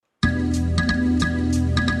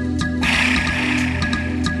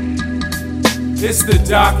It's the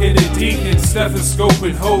doc and the deacon, stethoscope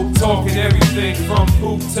and hope, talking everything from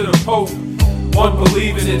poop to the pope. One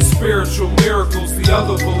believing in spiritual miracles, the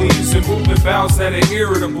other believes in movement bowels that are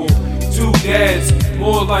irritable. Two dads,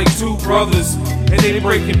 more like two brothers, and they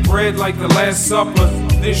breaking bread like the Last Supper.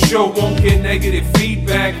 This show won't get negative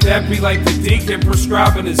feedback. That be like the deacon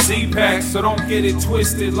prescribing a Z-Pack. So don't get it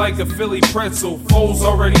twisted like a Philly pretzel. Foles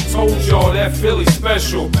already told y'all that Philly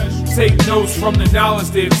special. Take notes from the knowledge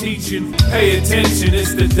they're teaching. Pay attention,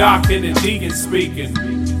 it's the doc and the deacon speaking.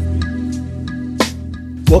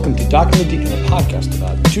 Welcome to Doc and the Deacon, a podcast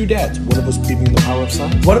about two dads. One of us believing in the power of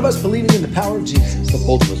science. One of us believing in the power of Jesus. But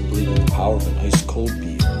both of us believing in the power of an ice cold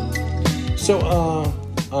beer. So,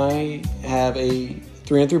 I have a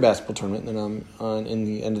 3-on-3 basketball tournament that I'm on in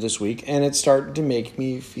the end of this week, and it's starting to make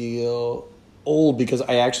me feel old because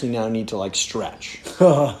I actually now need to stretch.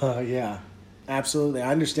 Yeah, absolutely. I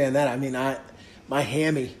understand that. I mean, my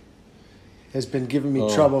hammy has been giving me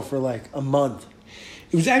trouble for like a month.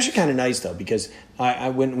 It was actually kind of nice though because I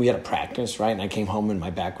went and we had a practice, right? And I came home and my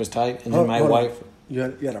back was tight, and then my wife. You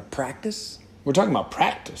had a practice? We're talking about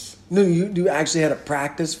practice. No, you actually had a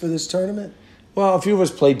practice for this tournament? Well, a few of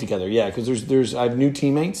us played together, yeah, because I have new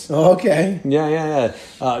teammates. Oh, okay. Yeah.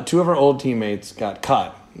 Two of our old teammates got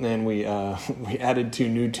cut, and we added two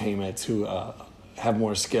new teammates who have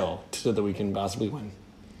more skill so that we can possibly win.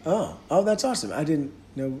 Oh, that's awesome. I didn't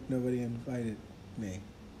know, nobody invited me.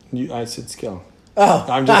 I said skill. Oh.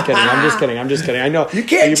 I'm just kidding. I know. You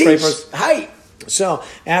can't teach height. So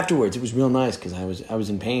afterwards, it was real nice because I was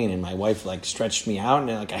in pain, and my wife stretched me out,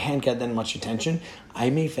 and I hadn't got that much attention. I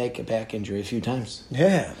may fake a back injury a few times.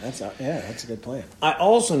 Yeah, that's a good plan. I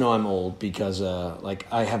also know I'm old because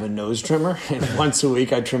I have a nose trimmer, and once a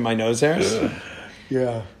week I trim my nose hairs.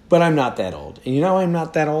 Yeah, but I'm not that old, and you know why I'm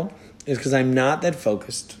not that old is because I'm not that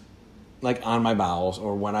focused, on my bowels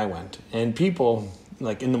or when I went. And people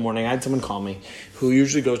in the morning, I had someone call me who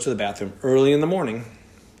usually goes to the bathroom early in the morning.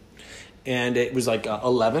 And it was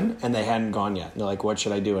 11, and they hadn't gone yet. And they're like, what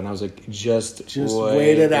should I do? And I was like, just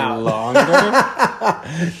wait it out longer.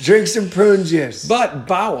 Drink some prune juice. But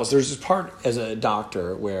bowels, there's this part as a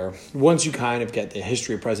doctor where once you kind of get the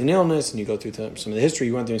history of present illness and you go through some of the history,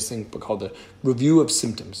 you went through this thing called the review of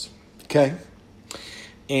symptoms. Okay.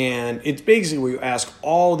 And it's basically where you ask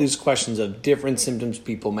all these questions of different symptoms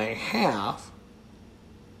people may have,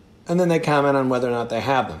 and then they comment on whether or not they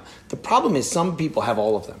have them. The problem is some people have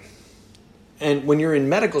all of them. And when you're in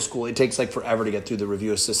medical school, it takes forever to get through the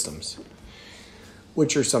review of systems,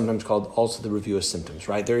 which are sometimes called also the review of symptoms,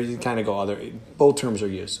 right? They kind of go both terms are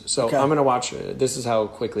used. So okay. I'm going to watch, this is how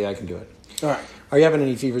quickly I can do it. All right. Are you having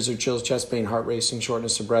any fevers or chills, chest pain, heart racing,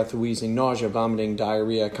 shortness of breath, wheezing, nausea, vomiting,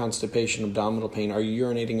 diarrhea, constipation, abdominal pain? Are you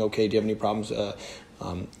urinating okay? Do you have any problems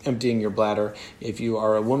emptying your bladder? If you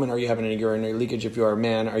are a woman, are you having any urinary leakage? If you are a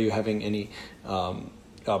man, are you having any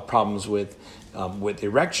problems with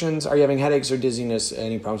erections? Are you having headaches or dizziness?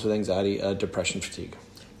 Any problems with anxiety, depression, fatigue?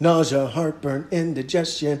 Nausea, heartburn,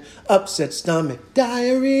 indigestion, upset stomach,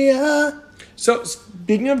 diarrhea. So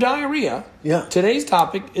speaking of diarrhea, yeah. Today's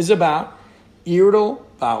topic is about irritable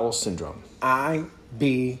bowel syndrome.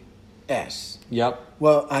 IBS. Yep.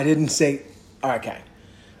 Well, I didn't say, okay.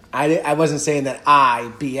 I wasn't saying that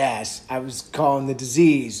IBS. I was calling the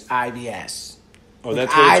disease IBS. Oh,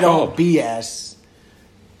 that's what it's called. I don't BS.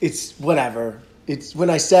 It's whatever. It's when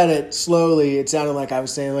I said it slowly, it sounded like I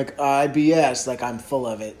was saying IBS, like I'm full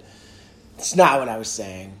of it. It's not what I was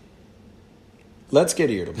saying. Let's get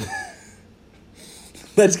irritable.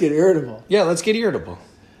 Let's get irritable. Yeah, let's get irritable.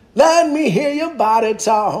 Let me hear your body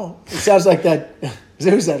talk. It sounds like that.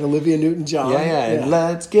 Who's that? Olivia Newton-John. Yeah.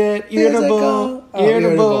 Let's get irritable.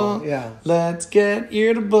 Irritable. Yeah. Let's get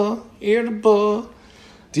irritable.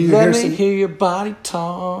 Do you Let me hear your body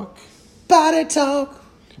talk. Body talk.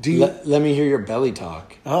 Let me hear your belly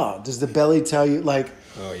talk. Oh, does the belly tell you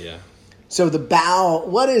Oh yeah. So the bowel,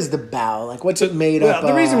 what is the bowel? What's it made up of?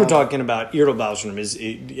 The reason we're talking about irritable bowel syndrome is,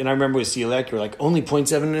 and I remember with celiac, you're only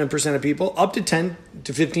 0.7% of people, up to 10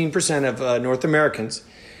 to 15% of North Americans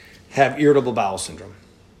have irritable bowel syndrome.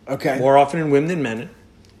 Okay. More often in women than men.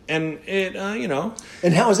 And it,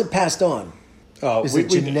 And how is it passed on? Is it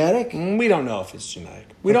genetic? We don't know if it's genetic.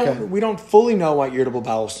 We don't fully know why irritable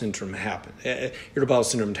bowel syndrome happens.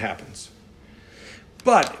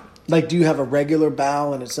 But do you have a regular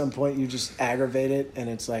bowel and at some point you just aggravate it and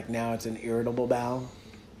it's now it's an irritable bowel?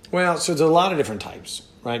 Well, so there's a lot of different types,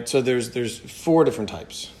 right? So there's 4 different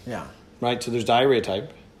types. Yeah. Right? So there's diarrhea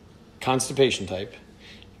type, constipation type,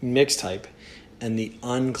 mixed type, and the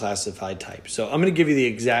unclassified type. So I'm going to give you the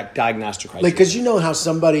exact diagnostic criteria. Because you know how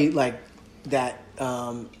somebody that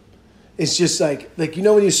It's just like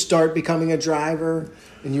when you start becoming a driver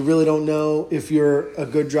and you really don't know if you're a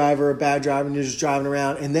good driver or a bad driver and you're just driving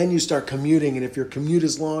around, and then you start commuting, and if your commute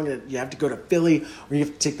is long and you have to go to Philly or you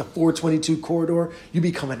have to take the 422 corridor, you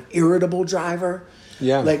become an irritable driver.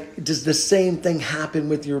 Yeah. Like, does the same thing happen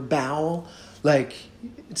with your bowel? Like,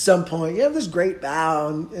 at some point, you have this great bowel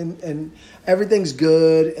and everything's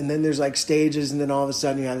good, and then there's like stages, and then all of a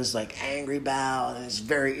sudden you have this like angry bowel and it's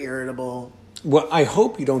very irritable. Well, I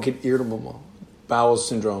hope you don't get irritable bowel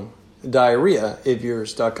syndrome, diarrhea, if you're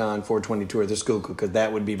stuck on 422 or the Schuylkill, because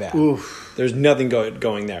that would be bad. Oof. There's nothing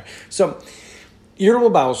going there. So,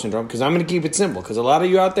 irritable bowel syndrome, because I'm going to keep it simple, because a lot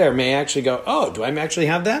of you out there may actually go, oh, do I actually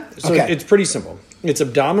have that? So Okay. It's pretty simple. It's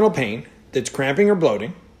abdominal pain that's cramping or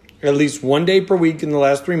bloating, at least 1 day per week in the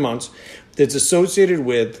last 3 months, that's associated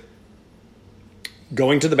with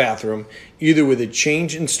going to the bathroom, either with a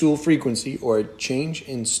change in stool frequency or a change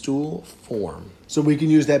in stool form. So we can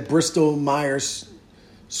use that Bristol-Myers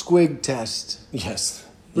Squibb test. Yes.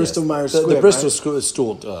 Bristol-Myers The Squibb, Bristol right?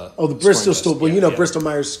 stool. The Bristol stool. Well,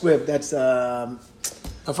 Bristol-Myers Squibb. That's A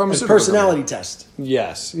a pharmaceutical personality test.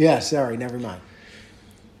 Yes. Yeah, sorry, never mind.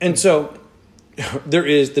 And so there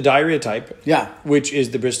is the diarrhea type, Yeah. which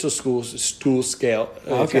is the Bristol stool scale,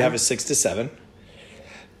 if Okay. you have a 6 to 7.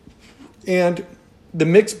 And the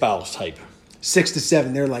mixed bowel type. 6 to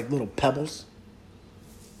 7, they're like little pebbles.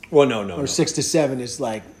 Well, no. Or 6 to 7 is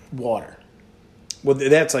like water. Well,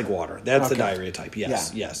 that's like water. That's the Okay. diarrhea type.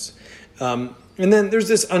 Yes, Yeah. yes. And then there's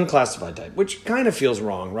this unclassified type, which kind of feels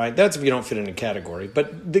wrong, right? That's if you don't fit in a category.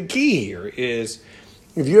 But the key here is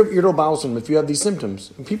if you have irritable bowel syndrome, if you have these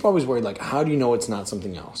symptoms, people always worry, like, how do you know it's not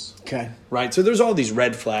something else? Okay. Right? So there's all these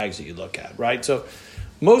red flags that you look at, right? So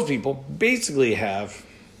most people basically have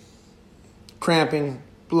cramping,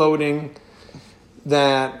 bloating,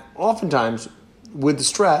 that oftentimes with the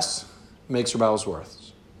stress makes your bowels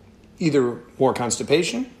worse. Either more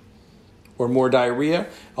constipation or more diarrhea.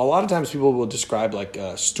 A lot of times people will describe like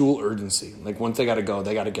stool urgency. Like once they got to go,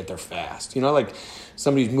 they got to get there fast. You know, like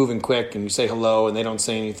somebody's moving quick and you say hello and they don't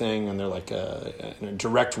say anything and they're like in a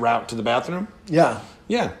direct route to the bathroom. Yeah.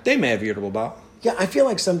 Yeah, they may have irritable bowel. Yeah, I feel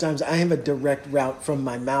like sometimes I have a direct route from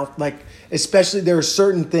my mouth. Like, especially there are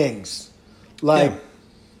certain things, like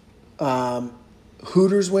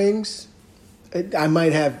Hooters wings. I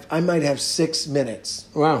might have 6 minutes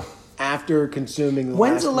Wow. after consuming.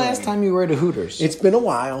 When's the last wing. time you were at a Hooters? It's been a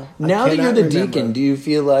while. Now I that you're cannot the remember. deacon, do you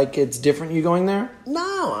feel like it's different you going there?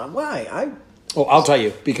 No, why? Oh, I'll tell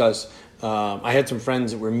you, because I had some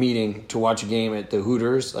friends that were meeting to watch a game at the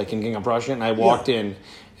Hooters, like in King of Prussia, and I walked in,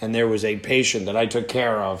 and there was a patient that I took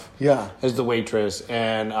care of as the waitress,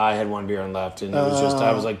 and I had one beer and left, and it was just,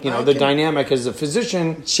 I was like, the dynamic as a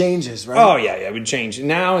physician changes, right? Oh, yeah, it would change.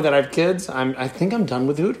 Now that I have kids, I think I'm done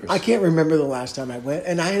with Hooters. I can't remember the last time I went,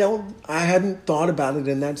 and I hadn't thought about it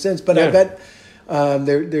in that sense, but Yeah. I bet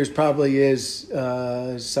there's probably is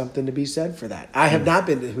something to be said for that. I have not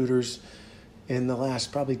been to Hooters in the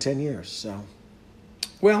last probably 10 years, so.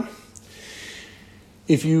 Well,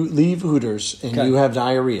 if you leave Hooters and you have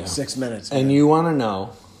diarrhea 6 minutes. and you want to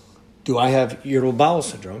know, do I have irritable bowel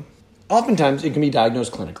syndrome? Oftentimes, it can be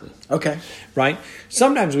diagnosed clinically. Okay. Right?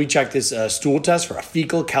 Sometimes we check this stool test for a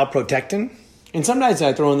fecal calprotectin. And sometimes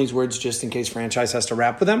I throw in these words just in case franchise has to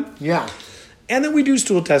rap with them. Yeah. And then we do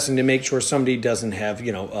stool testing to make sure somebody doesn't have,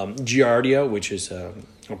 Giardia, which is a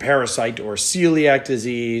parasite, or celiac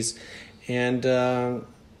disease. And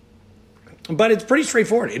but it's pretty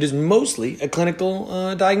straightforward. It is mostly a clinical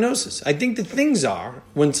diagnosis. I think the things are,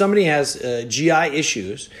 when somebody has GI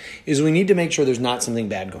issues, is we need to make sure there's not something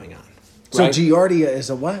bad going on. So right? Giardia is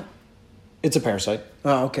a what? It's a parasite.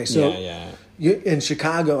 Oh, okay. So Yeah. in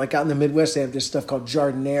Chicago, like out in the Midwest, they have this stuff called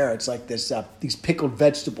jardinera. It's like this these pickled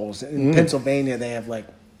vegetables. In Pennsylvania, they have like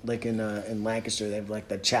in Lancaster, they have like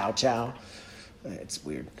the chow chow. It's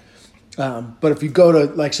weird. But if you go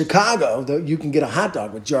to like Chicago, you can get a hot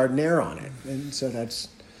dog with jardinera on it, and so that's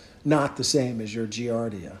not the same as your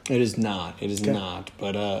Giardia. It is not. It is not.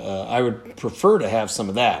 But I would prefer to have some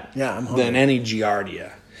of that I'm hungry. than any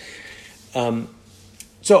Giardia.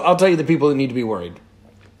 So I'll tell you the people that need to be worried.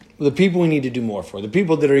 The people we need to do more for. The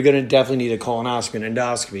people that are going to definitely need a colonoscopy and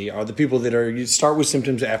endoscopy are the people that are, you start with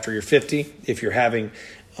symptoms after you're 50. If you're having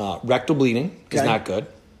rectal bleeding, it's not good.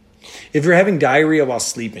 If you're having diarrhea while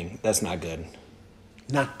sleeping, that's not good.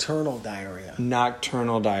 Nocturnal diarrhea.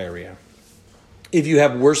 Nocturnal diarrhea. If you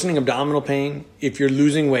have worsening abdominal pain, if you're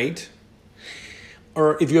losing weight,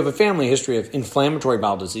 or if you have a family history of inflammatory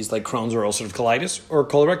bowel disease like Crohn's or ulcerative colitis or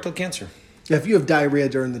colorectal cancer. If you have diarrhea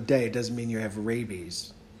during the day, it doesn't mean you have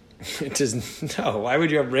rabies. It doesn't. No, why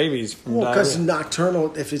would you have rabies from Well, because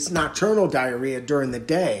diarrhea? if it's nocturnal diarrhea during the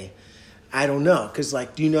day, I don't know, because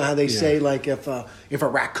like, do you know how they say like if a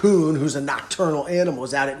raccoon who's a nocturnal animal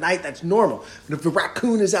is out at night, that's normal. But if the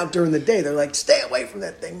raccoon is out during the day, they're like, stay away from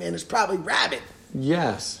that thing, man. It's probably rabid.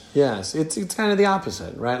 Yes. It's kind of the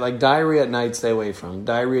opposite, right? Like diarrhea at night, stay away from.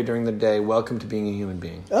 Diarrhea during the day, welcome to being a human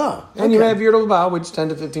being. Oh, okay. And you have irritable bowel, which 10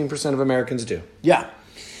 to 15% of Americans do. Yeah.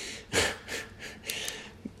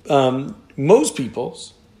 Most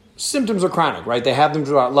people's symptoms are chronic, right? They have them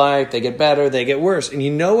throughout life. They get better. They get worse. And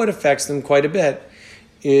you know what affects them quite a bit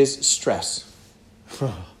is stress.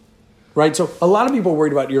 Right? So a lot of people are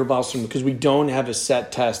worried about irritable bowel syndrome because we don't have a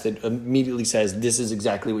set test that immediately says this is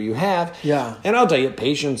exactly what you have. Yeah. And I'll tell you,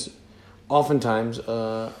 patients oftentimes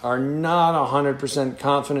are not 100%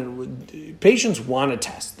 confident. Patients want a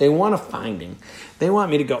test. They want a finding. They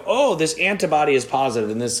want me to go, oh, this antibody is positive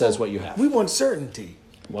and this says what you have. We want certainty.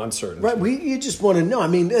 Want certainty. Right, you just want to know. I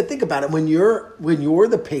mean, think about it. When you're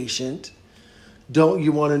the patient, don't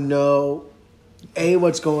you want to know, A,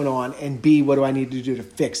 what's going on, and B, what do I need to do to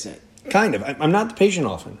fix it? Kind of. I'm not the patient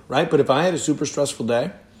often, right? But if I had a super stressful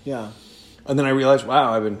day, Yeah. and then I realized,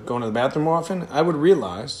 wow, I've been going to the bathroom more often, I would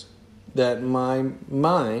realize that my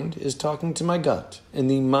mind is talking to my gut. And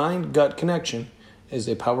the mind-gut connection is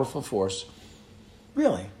a powerful force.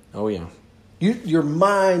 Really? Oh, yeah. Your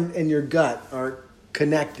mind and your gut are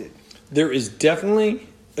connected. There is definitely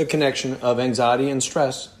a connection of anxiety and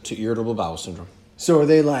stress to irritable bowel syndrome. So are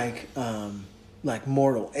they like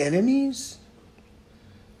mortal enemies?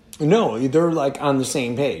 No, they're like on the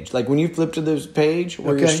same page. Like when you flip to this page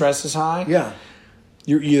where your stress is high, Yeah.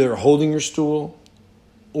 you're either holding your stool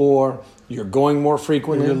or you're going more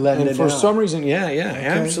frequently. Or you're letting and it for out. some reason,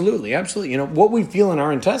 absolutely. You know, what we feel in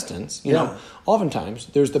our intestines, you know, oftentimes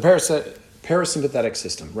there's the parasympathetic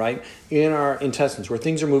system, right? In our intestines where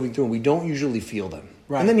things are moving through and we don't usually feel them.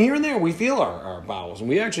 Right. And then here and there we feel our bowels and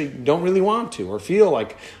we actually don't really want to or feel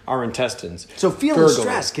like our intestines. So feeling gurgling.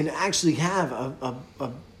 stress can actually have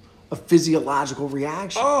a physiological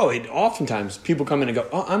reaction. Oh, oftentimes people come in and go,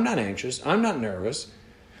 oh, I'm not anxious, I'm not nervous,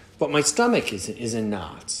 but my stomach is in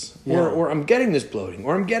knots. Yeah. Or I'm getting this bloating,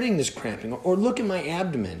 or I'm getting this cramping, or look at my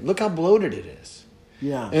abdomen, look how bloated it is.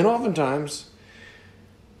 Yeah. And oftentimes,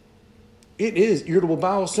 it is irritable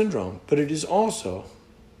bowel syndrome, but it is also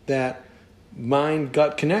that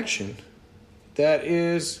mind-gut connection that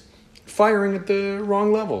is firing at the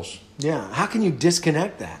wrong levels. Yeah. How can you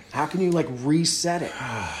disconnect that? How can you like reset it?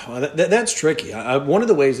 Well, that's tricky. One of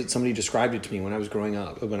the ways that somebody described it to me when I was growing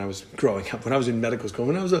up, when I was in medical school,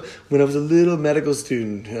 when I was a little medical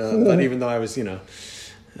student, but even though I was, you know,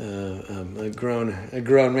 a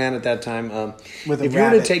grown man at that time, if you were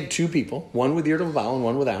to take two people, one with irritable bowel and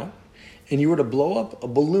one without, and you were to blow up a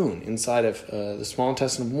balloon inside of the small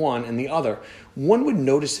intestine of one and the other, one would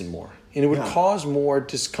notice it more, and it would cause more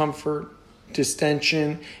discomfort,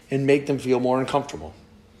 distension, and make them feel more uncomfortable.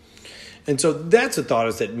 And so that's a thought,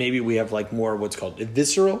 is that maybe we have like more what's called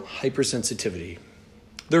visceral hypersensitivity.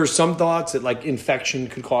 There are some thoughts that like infection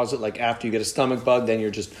could cause it, like after you get a stomach bug, then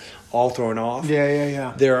you're just all thrown off.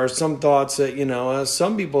 Yeah. There are some thoughts that, you know,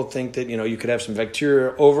 some people think that, you know, you could have some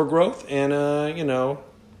bacterial overgrowth and, you know.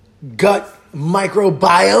 Gut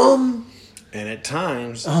microbiome. And at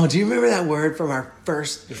times. Oh, do you remember that word from our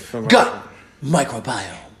first gut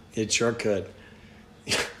microbiome? It sure could.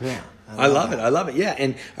 Yeah. I love it. Yeah.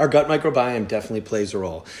 And our gut microbiome definitely plays a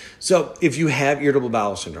role. So if you have irritable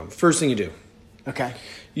bowel syndrome, first thing you do. Okay.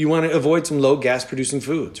 You want to avoid some low gas producing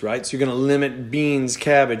foods, right? So you're going to limit beans,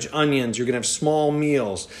 cabbage, onions. You're going to have small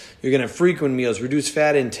meals. You're going to have frequent meals, reduce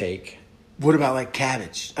fat intake. What about like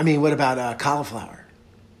cabbage? I mean, what about cauliflower?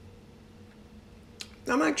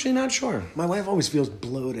 I'm actually not sure. My wife always feels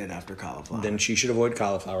bloated after cauliflower. Then she should avoid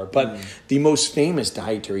cauliflower. But the most famous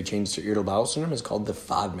dietary change to irritable bowel syndrome is called the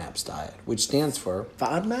FODMAPs diet, which stands for...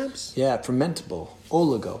 FODMAPs? Yeah, fermentable,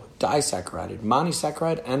 oligo, disaccharide,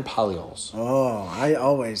 monosaccharide, and polyols. Oh,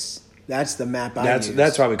 that's the map I use.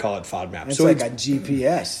 That's why we call it FODMAPs. It's like a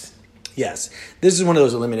GPS. Yes. This is one of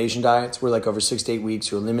those elimination diets where like over 6 to 8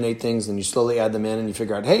 weeks you eliminate things and you slowly add them in and you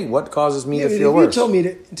figure out, hey, what causes me to feel worse? If you told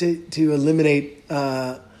me to eliminate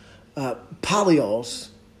polyols,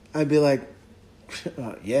 I'd be like,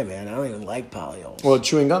 yeah, man, I don't even like polyols. Well,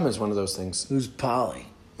 chewing gum is one of those things. Who's poly?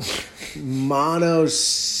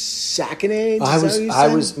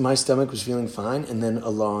 Monosaccharides? My stomach was feeling fine and then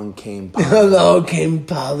along came polyols. Along came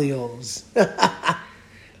polyols.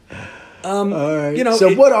 All right. You know,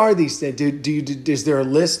 so what are these things? Is there a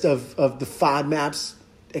list of the FODMAPs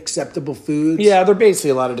acceptable foods? Yeah, they're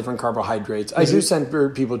basically a lot of different carbohydrates. I do send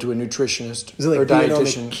people to a nutritionist Is it like or being on the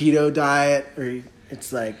dietitian. keto diet, or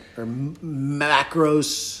it's like or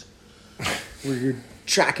macros, where you're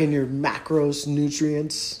tracking your macros,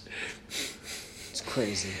 nutrients. It's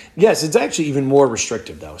crazy. Yes, it's actually even more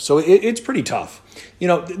restrictive, though. So it's pretty tough. You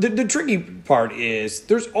know, the tricky part is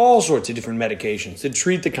there's all sorts of different medications that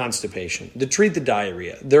treat the constipation, that treat the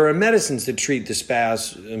diarrhea. There are medicines that treat the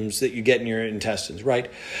spasms that you get in your intestines,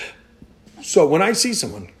 right? So when I see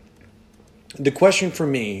someone, the question for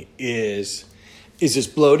me is this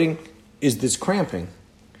bloating? Is this cramping?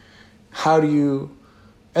 How do you...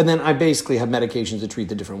 And then I basically have medications that treat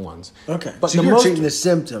the different ones. Okay. But so you're treating the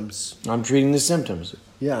symptoms. I'm treating the symptoms.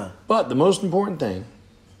 Yeah. But the most important thing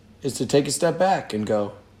is to take a step back and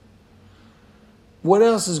go, what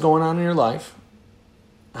else is going on in your life?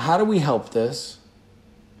 How do we help this?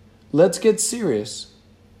 Let's get serious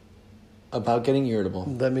about getting irritable.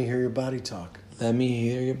 Let me hear your body talk. Let me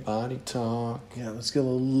hear your body talk. Yeah, let's get a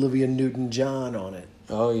little Olivia Newton-John on it.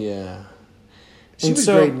 Oh, yeah. She was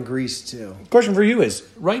great in Grease, too. Question for you is,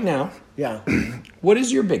 right now, yeah, what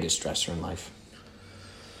is your biggest stressor in life?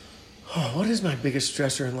 Oh, what is my biggest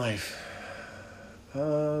stressor in life?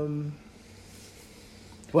 Well,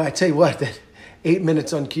 I tell you what, that 8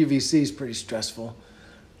 minutes on QVC is pretty stressful.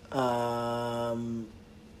 Because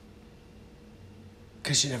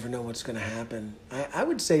you never know what's going to happen. I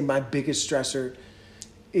would say my biggest stressor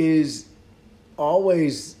is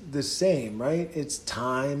always the same, right? It's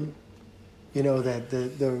time. You know, that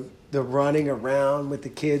the running around with the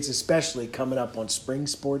kids, especially coming up on spring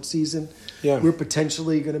sports season. Yeah. We're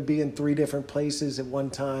potentially going to be in 3 different places at one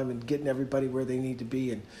time and getting everybody where they need to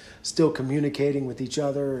be and still communicating with each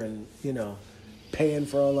other and, you know, paying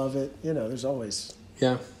for all of it. You know, there's always...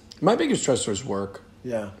 Yeah. My biggest stressor is work.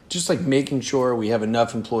 Yeah. Just like making sure we have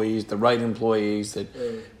enough employees, the right employees, that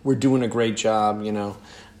we're doing a great job, you know.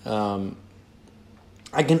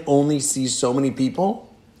 I can only see so many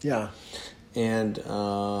people. Yeah. And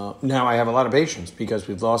now I have a lot of patients because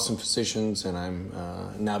we've lost some physicians, and I'm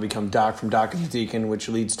now become doc from doc to deacon, which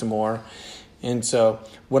leads to more. And so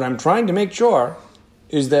what I'm trying to make sure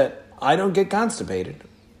is that I don't get constipated.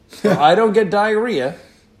 Or I don't get diarrhea.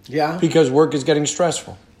 Yeah. Because work is getting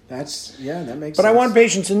stressful. that makes sense. But I want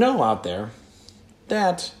patients to know out there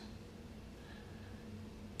that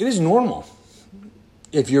it is normal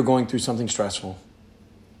if you're going through something stressful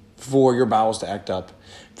for your bowels to act up,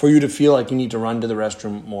 for you to feel like you need to run to the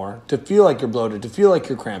restroom more, to feel like you're bloated, to feel like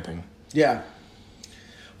you're cramping. Yeah.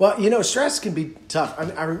 Well, you know, stress can be tough.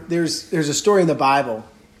 There's a story in the Bible,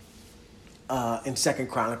 in 2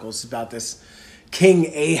 Chronicles, about this King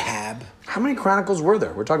Ahab. How many chronicles were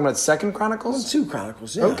there? We're talking about 2 Chronicles? Well, 2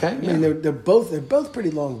 Chronicles, yeah. Okay, I mean, they're both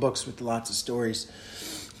pretty long books with lots of stories.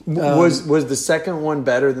 Was the second one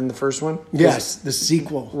better than the first one? Yes, the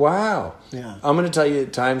sequel. Wow. Yeah. I'm going to tell you,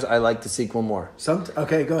 at times I like the sequel more.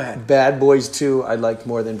 Okay, go ahead. Bad Boys 2 I liked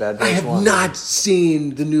more than Bad Boys 1. I have not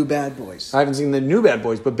seen the new Bad Boys. I haven't seen the new Bad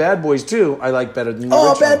Boys, but Bad Boys 2 I like better than the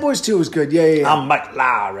original. Oh, Bad Boys 2 was good. Yeah. I'm Mike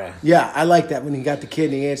Lowry. Yeah, I like that when he got the kid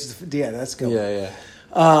and he answers the... Yeah, that's good. Yeah.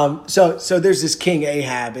 So there's this King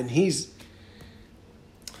Ahab, and he's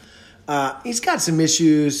got some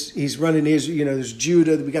issues. He's running Israel. You know, there's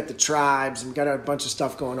Judah. We got the tribes, and we got a bunch of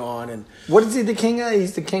stuff going on. And What is he the king of?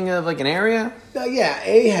 He's the king of like an area?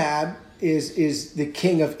 Ahab is the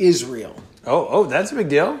king of Israel, Oh, that's a big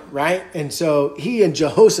deal. right? And so he and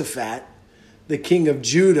Jehoshaphat, the king of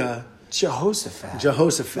Judah,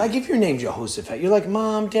 Jehoshaphat. Like if you're named Jehoshaphat, you're like,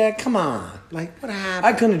 Mom, Dad, come on. like what happened?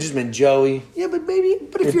 I couldn't have just been Joey. Yeah, but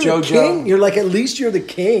if If you're the JoJo. king, you're like, at least you're the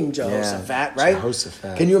king, Jehoshaphat, Yeah, right?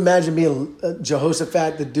 Jehoshaphat. Can you imagine being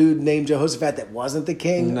Jehoshaphat, the dude named Jehoshaphat that wasn't the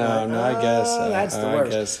king? No, I guess so. That's the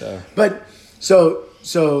worst. I guess so. But so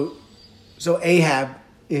Ahab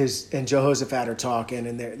and Jehoshaphat are talking,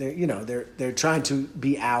 and they're trying to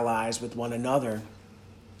be allies with one another.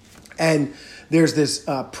 And there's this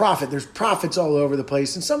prophet. There's prophets all over the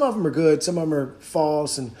place, and some of them are good, some of them are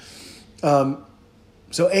false. And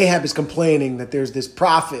so Ahab is complaining that there's this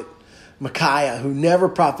prophet, Micaiah, who never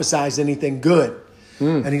prophesies anything good.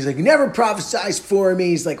 And he's like, "You never prophesies for me."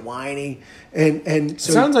 He's like whiny, and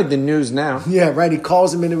so Sounds like the news now. yeah, right. He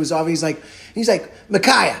calls him into his office. He's like,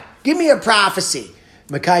 Micaiah, give me a prophecy.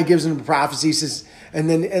 Micaiah gives him a prophecy. He says, and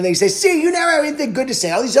they say, see, you never have anything good to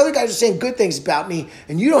say. All these other guys are saying good things about me,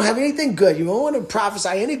 and you don't have anything good. You don't want to prophesy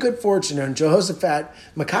any good fortune. And Jehoshaphat,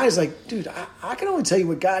 Micaiah's like, dude, I can only tell you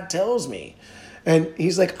what God tells me. And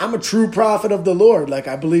he's like, I'm a true prophet of the Lord. Like,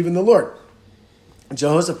 I believe in the Lord. And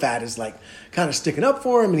Jehoshaphat is like kind of sticking up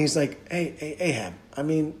for him. And he's like, hey, Ahab, I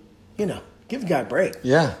mean, give the guy a break.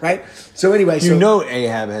 Yeah. Right? So anyway.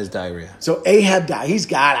 Ahab has diarrhea. So Ahab died. He's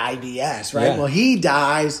got IBS, right? Yeah. Well, he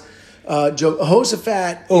dies.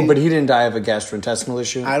 Jehoshaphat. But he didn't die of a gastrointestinal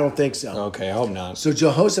issue? I don't think so. Okay, I hope not. So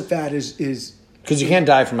Jehoshaphat is Because you can't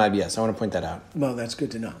die from IBS. I want to point that out. Well, that's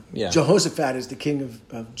good to know. Yeah. Jehoshaphat is the king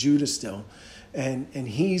of Judah still. And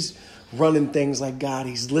he's running things like God.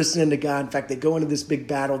 He's listening to God. In fact, they go into this big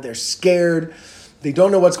battle. They're scared. They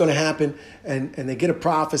don't know what's going to happen. And they get a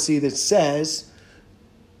prophecy that says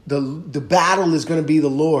the battle is going to be the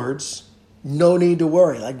Lord's. No need to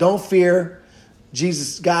worry. Like, don't fear.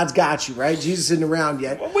 Jesus, God's got you, right? Jesus isn't around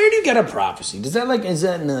yet. Well, where do you get a prophecy? Is that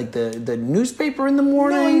in like the newspaper in the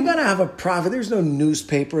morning? No, you gotta have a prophet. There's no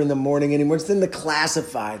newspaper in the morning anymore. It's in the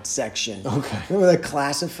classified section. Okay. Remember the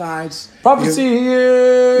classifieds? Prophecy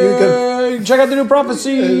here. Check out the new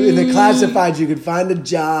prophecy. In the classifieds, you could find a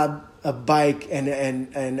job, a bike, and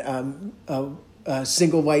a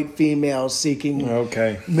single white female seeking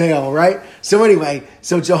male, right? So anyway,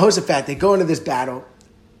 Jehoshaphat, they go into this battle.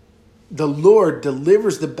 The Lord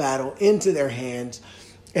delivers the battle into their hands,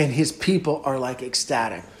 and his people are like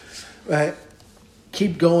ecstatic. Right?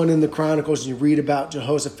 Keep going in the Chronicles, and you read about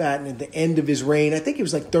Jehoshaphat, and at the end of his reign, I think he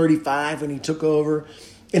was like 35 when he took over,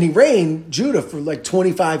 and he reigned Judah for like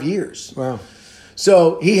 25 years. Wow.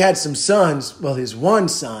 So he had some sons. Well, his one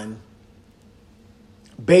son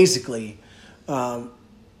basically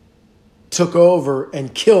took over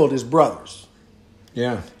and killed his brothers.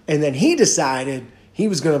 Yeah. And then he decided he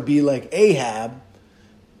was going to be like Ahab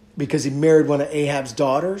because he married one of Ahab's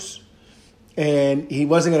daughters. And he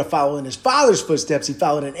wasn't going to follow in his father's footsteps. He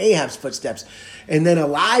followed in Ahab's footsteps. And then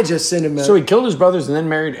Elijah sent him. So he killed his brothers and then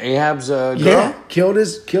married Ahab's girl? Yeah, killed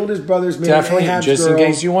his brothers, married Definitely, Ahab's just girl. in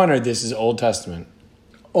case you wondered, this is Old Testament.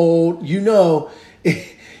 Old,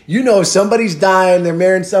 somebody's dying, they're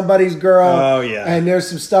marrying somebody's girl. Oh, yeah. And there's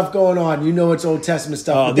some stuff going on. You know it's Old Testament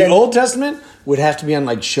stuff. The Old Testament would have to be on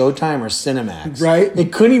like Showtime or Cinemax. Right.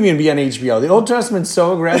 It couldn't even be on HBO. The Old Testament's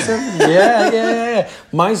so aggressive. Yeah.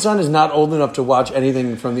 My son is not old enough to watch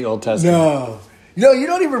anything from the Old Testament. No. You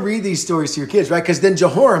don't even read these stories to your kids, right? Because then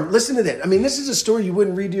Jehoram, listen to this. I mean, this is a story you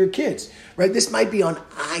wouldn't read to your kids, right? This might be on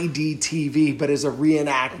IDTV, but as a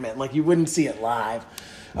reenactment. Like, you wouldn't see it live.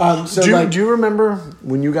 Do you remember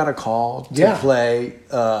when you got a call to play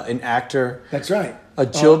an actor? That's right. A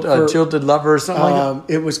jilted lover or something like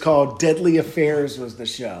that? It was called Deadly Affairs was the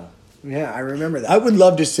show. Yeah, I remember that. I would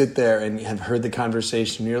love to sit there and have heard the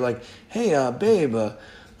conversation. You're like, hey, babe,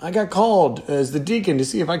 I got called as the deacon to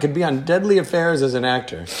see if I could be on Deadly Affairs as an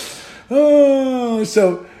actor. Oh,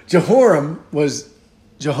 so Jehoram was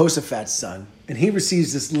Jehoshaphat's son, and he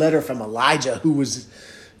receives this letter from Elijah, who was,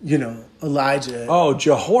 Elijah. Oh,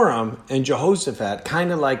 Jehoram and Jehoshaphat,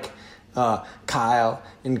 kind of like Kyle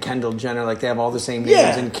and Kendall Jenner, like they have all the same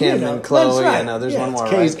names, and Kim and Chloe. Right. I know, there's one more,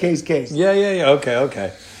 case, right? Case. Yeah.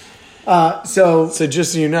 Okay. So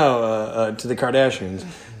just so you know, to the Kardashians,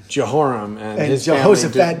 Jehoram and his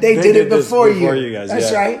Jehoshaphat, family they did it before you guys.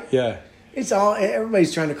 That's right. Yeah. It's all,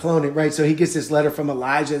 everybody's trying to clone it, right? So he gets this letter from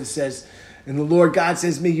Elijah that says, and the Lord God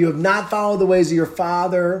says to me, you have not followed the ways of your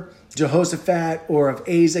father, Jehoshaphat, or of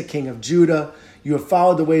Asa, king of Judah. You have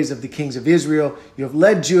followed the ways of the kings of Israel. You have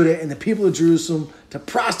led Judah and the people of Jerusalem to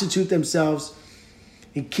prostitute themselves.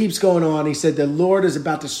 He keeps going on. He said, the Lord is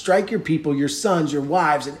about to strike your people, your sons, your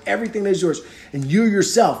wives, and everything that is yours. And you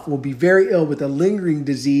yourself will be very ill with a lingering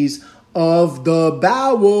disease of the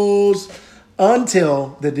bowels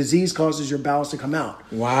until the disease causes your bowels to come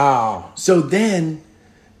out. Wow. So then,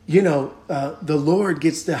 the Lord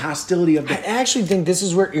gets the hostility of the... I actually think this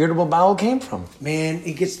is where irritable bowel came from. Man,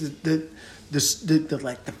 he gets the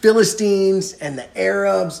Philistines and the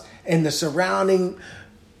Arabs and the surrounding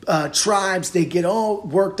tribes. They get all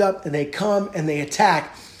worked up and they come and they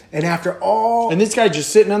attack. And after all, and this guy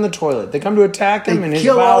just sitting on the toilet. They come to attack him, and his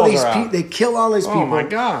kill bowels are out. They kill all these people. Oh my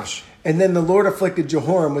gosh! And then the Lord afflicted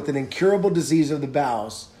Jehoram with an incurable disease of the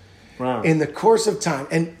bowels. Wow! In the course of time,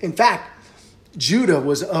 and in fact, Judah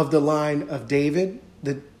was of the line of David,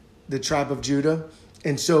 the tribe of Judah,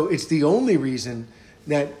 and so it's the only reason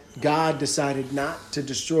that God decided not to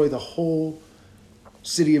destroy the whole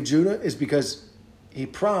city of Judah is because he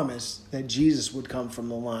promised that Jesus would come from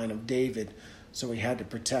the line of David. So he had to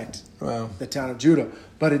protect the town of Judah.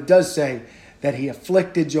 But it does say that he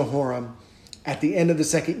afflicted Jehoram. At the end of the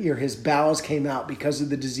second year, his bowels came out because of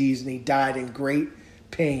the disease, and he died in great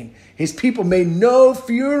pain. His people made no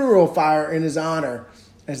funeral fire in his honor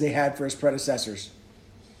as they had for his predecessors.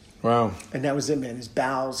 Wow. And that was it, man. His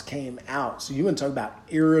bowels came out. So you want to talk about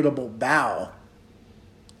irritable bowel.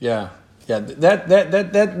 Yeah.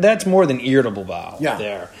 That's more than irritable bowel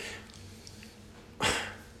there.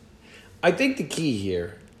 I think the key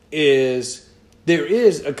here is there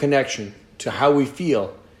is a connection to how we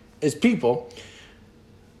feel as people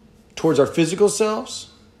towards our physical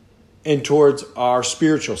selves and towards our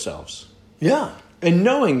spiritual selves. Yeah. And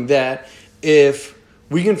knowing that if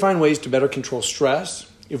we can find ways to better control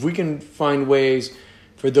stress, if we can find ways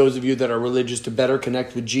for those of you that are religious to better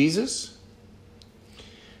connect with Jesus,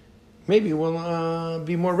 maybe we'll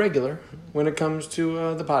be more regular when it comes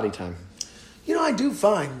to the potty time. You know, I do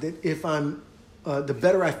find that if I'm, the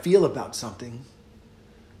better I feel about something,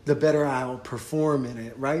 the better I'll perform in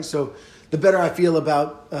it, right? So the better I feel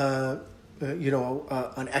about,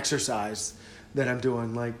 an exercise that I'm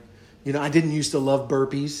doing. Like, I didn't used to love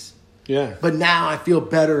burpees. Yeah. But now I feel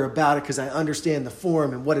better about it because I understand the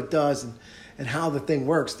form and what it does and how the thing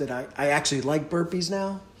works, that I actually like burpees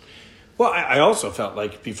now. Well, I also felt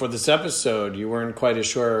like before this episode, you weren't quite as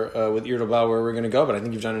sure with Irritable Bowel where we're going to go, but I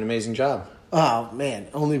think you've done an amazing job. Oh, man,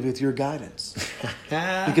 only with your guidance.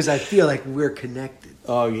 Because I feel like we're connected.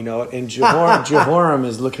 Oh, you know it. And Jehoram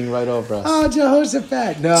is looking right over us. Oh,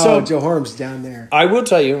 Jehoshaphat. No, so, Jehoram's down there. I will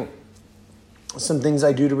tell you some things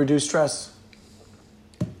I do to reduce stress.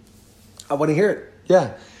 I want to hear it.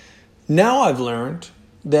 Yeah. Now I've learned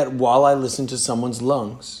that while I listen to someone's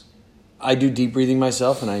lungs, I do deep breathing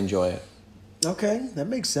myself and I enjoy it. Okay, that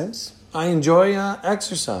makes sense. I enjoy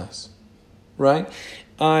exercise, right?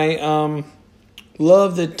 I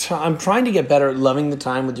love the time. I'm trying to get better at loving the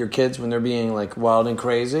time with your kids when they're being like wild and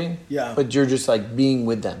crazy. Yeah. But you're just like being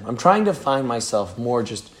with them. I'm trying to find myself more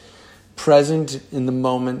just present in the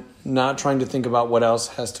moment, not trying to think about what else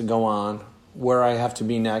has to go on, where I have to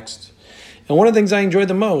be next. And one of the things I enjoy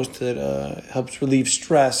the most that helps relieve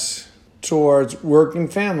stress towards work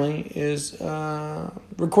and family is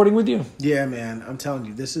recording with you. Yeah, man. I'm telling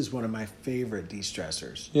you, this is one of my favorite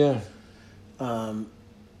de-stressors. Yeah.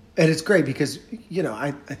 And it's great because,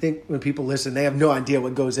 I think when people listen, they have no idea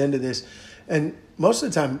what goes into this. And most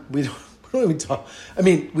of the time, we don't even talk. I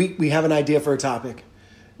mean, we have an idea for a topic.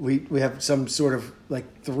 We have some sort of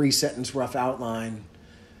like 3-sentence rough outline.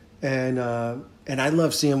 And I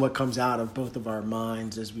love seeing what comes out of both of our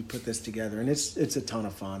minds as we put this together. And it's a ton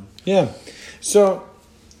of fun. Yeah. So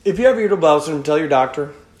if you have irritable bowel syndrome, tell your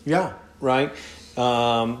doctor. Yeah. Right?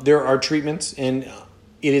 There are treatments, and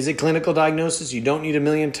it is a clinical diagnosis. You don't need a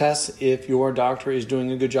million tests if your doctor is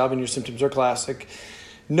doing a good job and your symptoms are classic.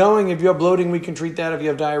 Knowing if you have bloating, we can treat that. If you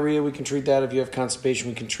have diarrhea, we can treat that. If you have constipation,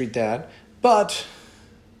 we can treat that. But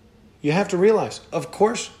you have to realize, of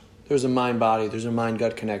course, there's a mind-body, there's a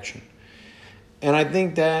mind-gut connection. And I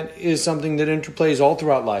think that is something that interplays all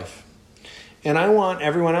throughout life. And I want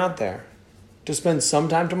everyone out there to spend some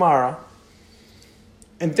time tomorrow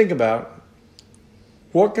and think about,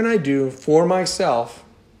 what can I do for myself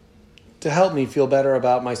to help me feel better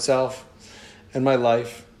about myself and my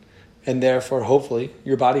life, and therefore, hopefully,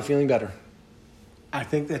 your body feeling better. I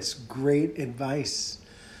think that's great advice.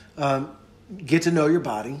 Get to know your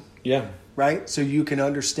body. Yeah. Right? So you can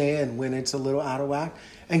understand when it's a little out of whack,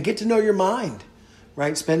 and get to know your mind,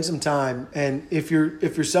 right? Spend some time. And if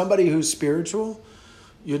you're somebody who's spiritual,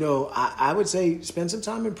 I would say spend some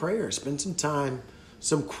time in prayer, spend some time,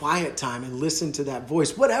 some quiet time, and listen to that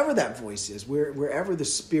voice, whatever that voice is, wherever the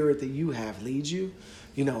spirit that you have leads you.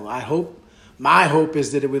 My hope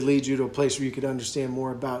is that it would lead you to a place where you could understand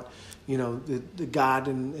more about, the God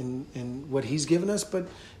and what he's given us. But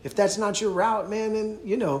if that's not your route, man, then,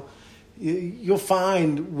 you'll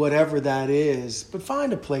find whatever that is, but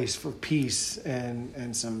find a place for peace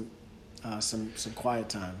and some quiet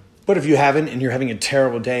time. But if you haven't, and you're having a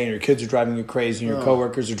terrible day, and your kids are driving you crazy, and your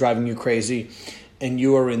coworkers are driving you crazy, and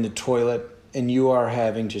you are in the toilet, and you are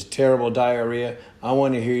having just terrible diarrhea, I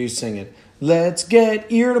want to hear you sing it. Let's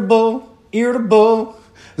get irritable, irritable.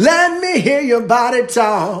 Let me hear your body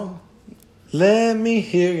talk. Let me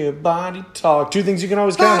hear your body talk. 2 things you can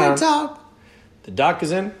always count on. Body talk. The doc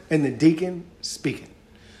is in. And the deacon speaking.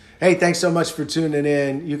 Hey, thanks so much for tuning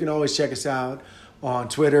in. You can always check us out on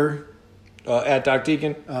Twitter. At Doc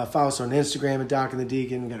Deacon. Follow us on Instagram at Doc and the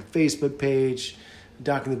Deacon. We've got a Facebook page,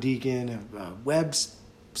 Doc and the Deacon, a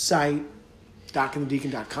website,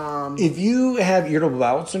 docandthedeacon.com. If you have irritable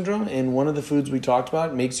bowel syndrome and one of the foods we talked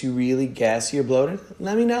about makes you really gassy or bloated,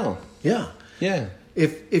 let me know. Yeah. Yeah.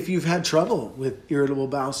 If you've had trouble with irritable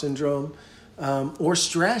bowel syndrome or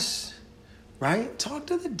stress, right? Talk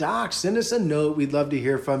to the doc. Send us a note. We'd love to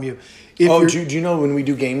hear from you. Do you know when we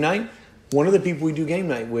do game night, one of the people we do game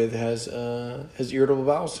night with has irritable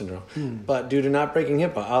bowel syndrome. But due to not breaking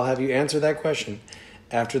HIPAA, I'll have you answer that question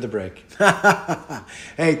after the break.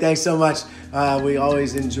 Hey, thanks so much. We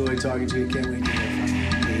always enjoy talking to you. Can't wait to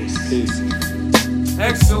hear from you. Peace. Peace.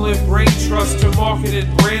 Excellent brain trust to market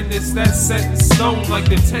and brand this. That's set in stone like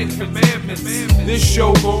the 10 Commandments. This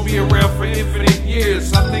show gon' be around for infinite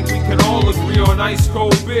years. I think we can all agree on ice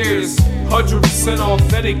cold beers. 100%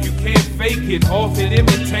 authentic, you can't fake it. Often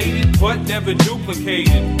imitated, but never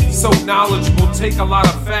duplicated. So knowledgeable, take a lot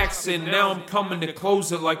of facts in. Now I'm coming to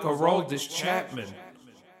close it like Aroldis Chapman.